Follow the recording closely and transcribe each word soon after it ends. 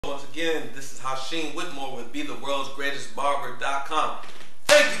Once again, this is Hashim Whitmore with BeTheWorld'sGreatestBarber.com.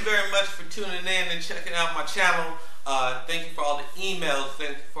 Thank you very much for tuning in and checking out my channel. Thank you for all the emails.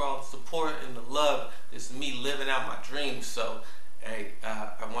 Thank you for all the support and the love. This is me living out my dreams. So, hey,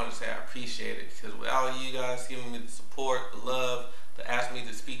 I want to say I appreciate it, because without you guys giving me the support, the love, to ask me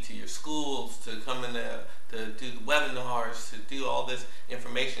to speak to your schools, to come in there, to do the webinars, to do all this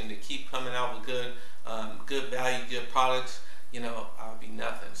information, to keep coming out with good value, good products, I would be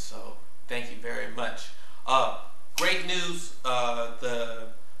nothing. So thank you very much. Great news. The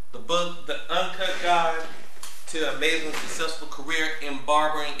book, The Uncut Guide to Amazing Successful Career in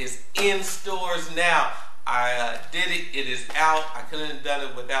Barbering, is in stores now. I did it. It is out. I couldn't have done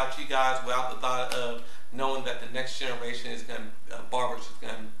it without you guys, without the thought of knowing that the next generation is going to, barbers is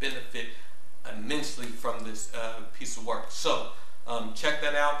going to benefit immensely from this piece of work. So check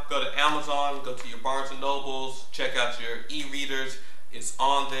that out. Go to Amazon, go to your Barnes & Nobles, check out your e-readers. It's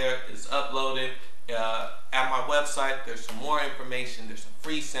on there. It's uploaded. At my website, there's some more information. There's some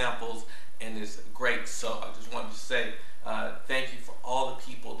free samples, and it's great. So I just wanted to say thank you for all the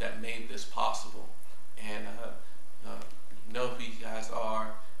people that made this possible. And you know who you guys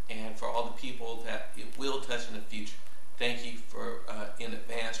are, and for all the people that it will touch in the future. Thank you for in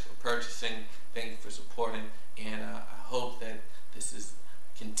advance for purchasing. Thank you for supporting, and I hope that this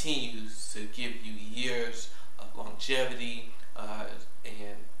continues to give you years of longevity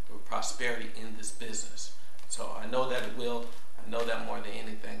and prosperity in this business. So I know that it will. I know that more than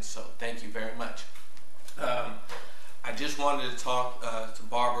anything. So thank you very much. I just wanted to talk to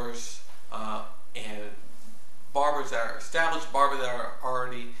barbers and barbers that are established, barbers that are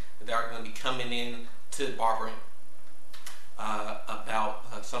going to be coming in to barbering about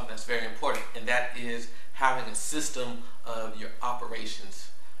something that's very important, and that is having a system of your operations.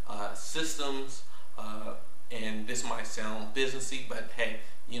 Systems, and this might sound businessy, but hey,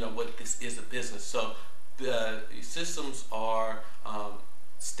 you know what, this is a business. So the systems are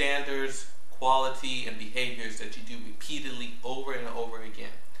standards, quality, and behaviors that you do repeatedly over and over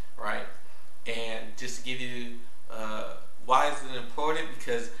again, right? And just to give you why is it important?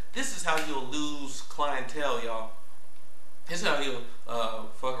 Because this is how you'll lose clientele, y'all. This is how you'll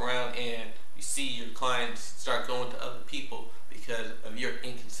fuck around and you see your clients start going to other people because of your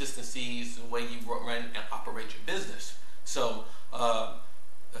inconsistencies, the way you run and operate your business. So a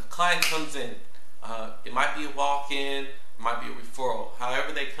client comes in, it might be a walk-in, it might be a referral.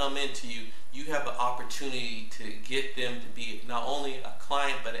 However they come into you, you have an opportunity to get them to be not only a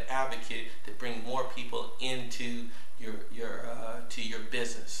client but an advocate to bring more people into your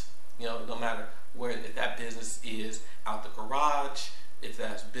business. No matter where, if that business is out the garage, if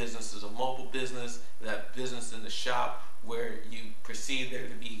that business is a mobile business, if that business in the shop where you perceive there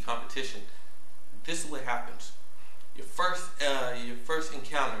to be competition. This is what happens. Your first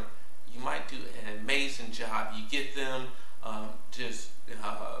encounter, you might do an amazing job. You get them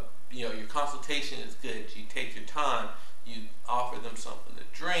your consultation is good. You take your time. You offer them something to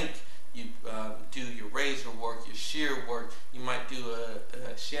drink. You do your razor work, your shear work. You might do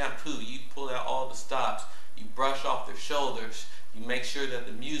a shampoo. You pull out all the stops. You brush off their shoulders. You make sure that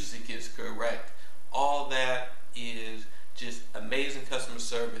the music is correct. All that is just amazing customer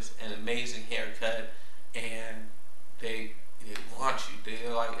service and amazing haircut. And they want you.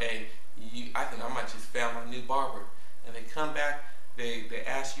 They're like, hey, I think I might just found my new barber. And they come back. They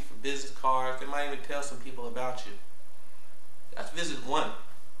ask you for business cards. They might even tell some people about you. That's visit one.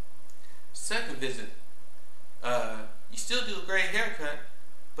 Second visit, you still do a great haircut,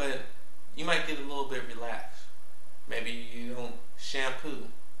 but you might get a little bit relaxed. Maybe you don't shampoo.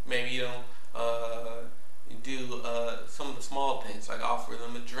 Maybe you don't do some of the small things, like offer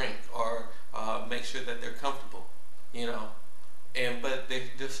them a drink or make sure that they're comfortable, But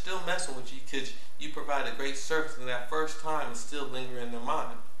they're still messing with you because you provide a great service, and that first time is still lingering in their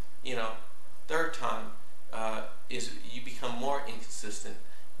mind. Third time is you become more inconsistent.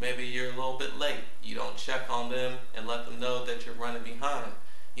 Maybe you're a little bit late. You don't check on them and let them know that you're running behind.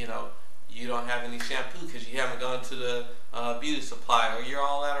 You don't have any shampoo because you haven't gone to the beauty supply, or you're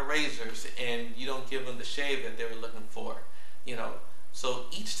all out of razors and you don't give them the shave that they were looking for. So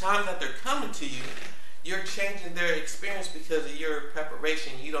each time that they're coming to you, you're changing their experience because of your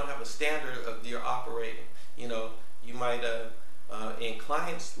preparation. You don't have a standard of your operating. You might, and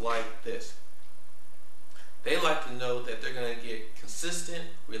clients like this. They like to know that they're going to get consistent,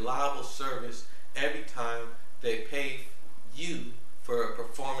 reliable service every time they pay you for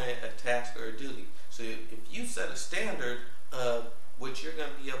performing a task or a duty. So if you set a standard of what you're going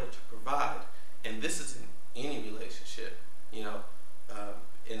to be able to provide, and this is in any relationship,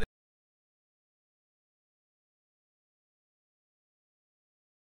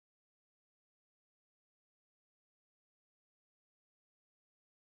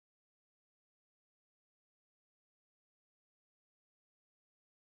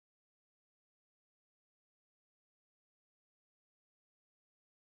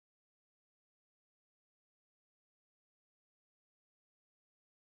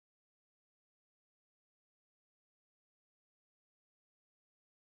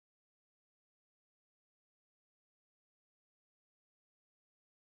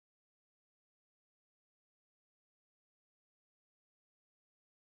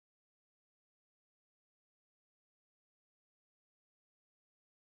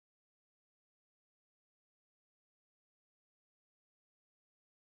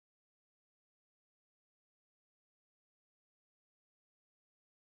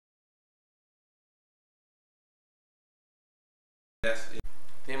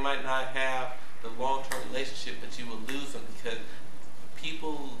 They might not have the long-term relationship, but you will lose them because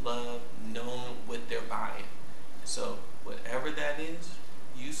people love knowing what they're buying. So whatever that is,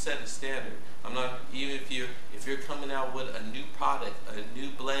 you set a standard. I'm not, even if you're coming out with a new product, a new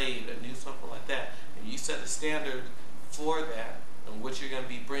blade, a new something like that, and you set a standard for that and what you're going to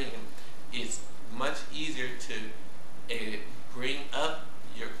be bringing, it's much easier to bring up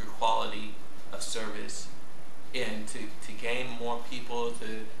your quality of service and to gain more people,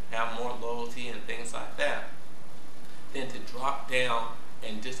 to have more loyalty and things like that, than to drop down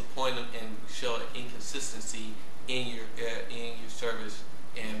and disappoint them and show an inconsistency in your service,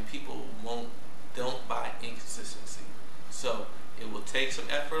 and people don't buy inconsistency. So it will take some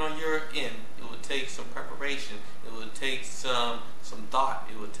effort on your end. It will take some preparation. It will take some thought.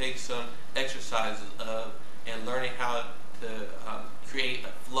 It will take some exercises of and learning how to create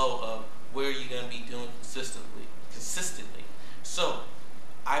a flow of where you're going to be doing consistently. So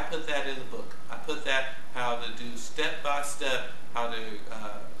I put that in the book. I put that how to do step by step, how to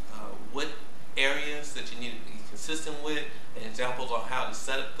what areas that you need to be consistent with, and examples on how to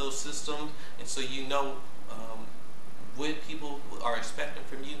set up those systems, and so you know what people are expecting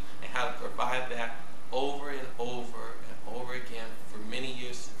from you and how to provide that over and over and over again for many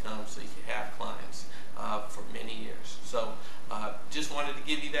years to come, so you can have clients for many years. So just wanted to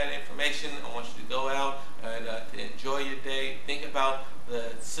give you that information. I want you to go out and to enjoy your day. Think about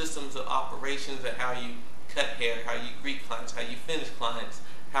the systems of operations and how you cut hair, how you greet clients, how you finish clients,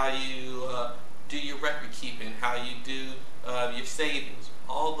 how you do your record keeping, how you do your savings.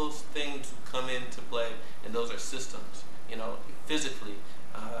 All those things come into play, and those are systems. You know, physically,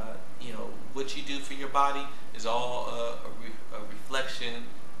 you know, what you do for your body is all a reflection.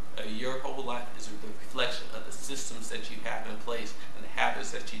 Your whole life is a reflection of the systems that you have in place and the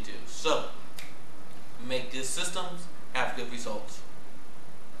habits that you do. So, make good systems, have good results.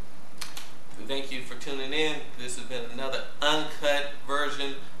 So thank you for tuning in. This has been another uncut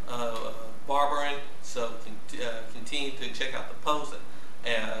version of barbering. So continue to check out the post,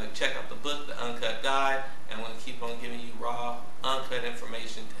 check out the book, The Uncut Guide, and I'm going to keep on giving you raw, uncut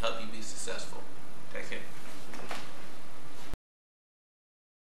information to help you be successful. Take care.